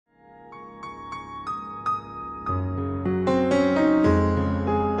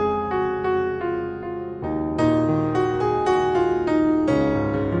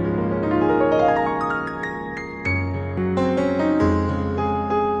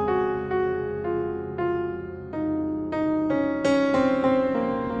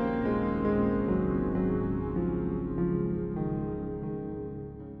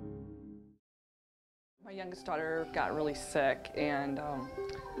youngest daughter got really sick, and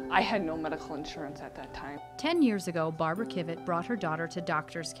I had no medical insurance at that time. 10 years ago, Barbara Kivett brought her daughter to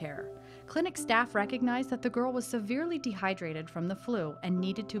doctor's care. Clinic staff recognized that the girl was severely dehydrated from the flu and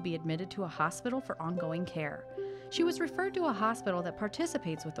needed to be admitted to a hospital for ongoing care. She was referred to a hospital that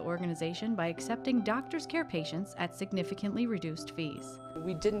participates with the organization by accepting doctor's care patients at significantly reduced fees.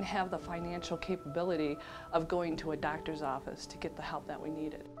 We didn't have the financial capability of going to a doctor's office to get the help that we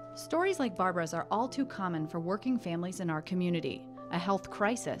needed. Stories like Barbara's are all too common for working families in our community. A health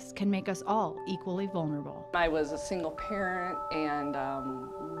crisis can make us all equally vulnerable. I was a single parent, and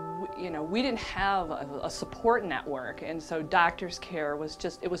we didn't have a support network, and so doctor's care was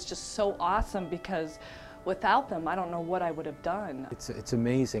just so awesome, because without them, I don't know what I would have done. It's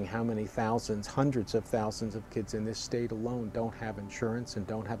amazing how many thousands, hundreds of thousands of kids in this state alone don't have insurance and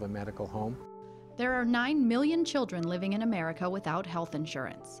don't have a medical home. There are 9 million children living in America without health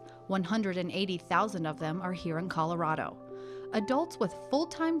insurance. 180,000 of them are here in Colorado. Adults with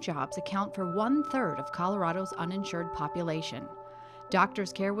full-time jobs account for 1/3 of Colorado's uninsured population.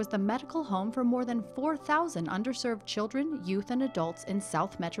 Doctor's Care was the medical home for more than 4,000 underserved children, youth, and adults in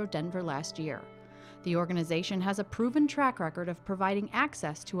South Metro Denver last year. The organization has a proven track record of providing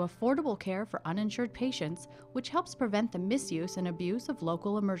access to affordable care for uninsured patients, which helps prevent the misuse and abuse of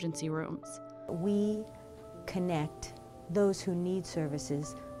local emergency rooms. We connect those who need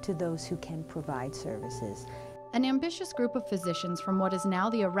services to those who can provide services. An ambitious group of physicians from what is now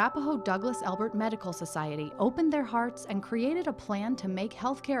the Arapahoe Douglas Elbert Medical Society opened their hearts and created a plan to make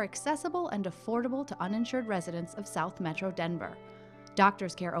healthcare accessible and affordable to uninsured residents of South Metro Denver.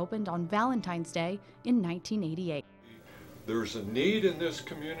 Doctor's Care opened on Valentine's Day in 1988. There's a need in this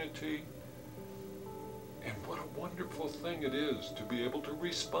community, and what a wonderful thing it is to be able to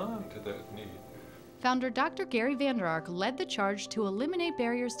respond to that need. Founder Dr. Gary Vander Ark led the charge to eliminate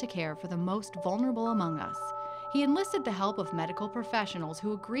barriers to care for the most vulnerable among us. He enlisted the help of medical professionals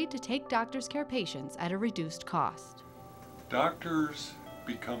who agreed to take Doctor's Care patients at a reduced cost. Doctors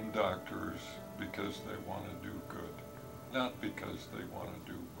become doctors because they want to do good, not because they want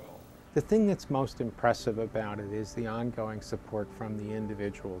to do well. The thing that's most impressive about it is the ongoing support from the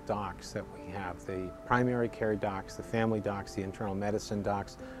individual docs that we have, the primary care docs, the family docs, the internal medicine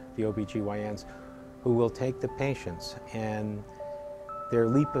docs, the OBGYNs, who will take the patients, and their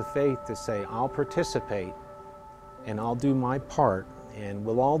leap of faith to say, I'll participate and I'll do my part, and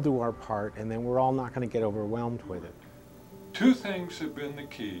we'll all do our part, and then we're all not going to get overwhelmed with it. Two things have been the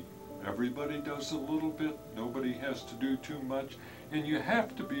key. Everybody does a little bit, nobody has to do too much, and you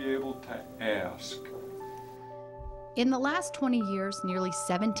have to be able to ask. In the last 20 years, nearly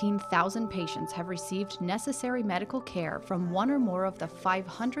 17,000 patients have received necessary medical care from one or more of the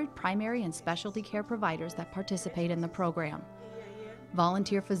 500 primary and specialty care providers that participate in the program.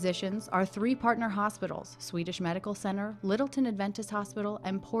 Volunteer physicians are 3 partner hospitals, Swedish Medical Center, Littleton Adventist Hospital,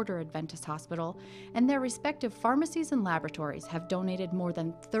 and Porter Adventist Hospital, and their respective pharmacies and laboratories have donated more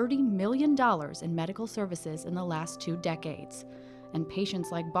than $30 million in medical services in the last 2 decades. And patients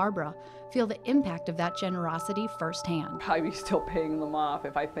like Barbara feel the impact of that generosity firsthand. I'd be still paying them off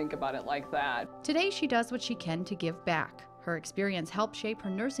if I think about it like that. Today she does what she can to give back. Her experience helped shape her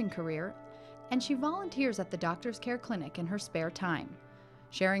nursing career, and she volunteers at the Doctor's Care Clinic in her spare time.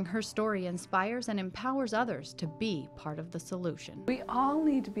 Sharing her story inspires and empowers others to be part of the solution. We all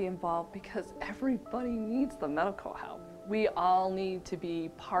need to be involved because everybody needs the medical help. We all need to be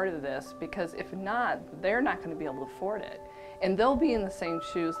part of this, because if not, they're not going to be able to afford it. And they'll be in the same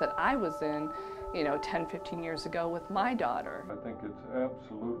shoes that I was in, 10, 15 years ago with my daughter. I think it's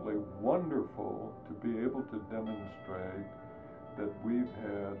absolutely wonderful to be able to demonstrate that we've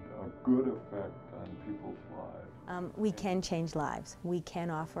had a good effect on people's lives. We can change lives. We can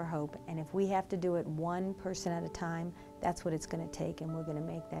offer hope, and if we have to do it one person at a time, that's what it's going to take, and we're going to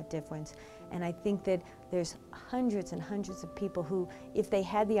make that difference. And I think that there's hundreds and hundreds of people who, if they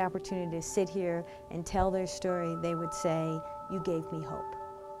had the opportunity to sit here and tell their story, they would say, you gave me hope.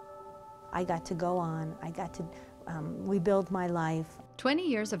 I got to go on. I got to rebuild my life. 20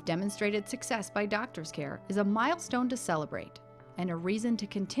 years of demonstrated success by Doctor's Care is a milestone to celebrate, and a reason to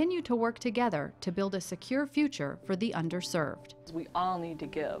continue to work together to build a secure future for the underserved. We all need to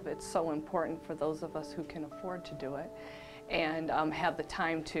give. It's so important for those of us who can afford to do it and have the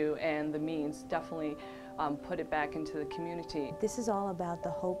time to and the means. Definitely put it back into the community. This is all about the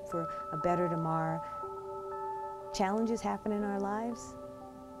hope for a better tomorrow. Challenges happen in our lives,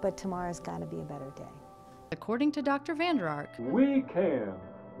 but tomorrow's got to be a better day. According to Dr. Vander Ark, We can,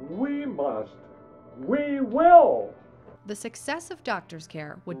 we must, we will. the success of Doctor's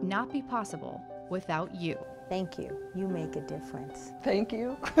Care would not be possible without you. Thank you. You make a difference. Thank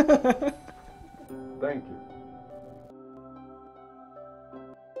you. Thank you.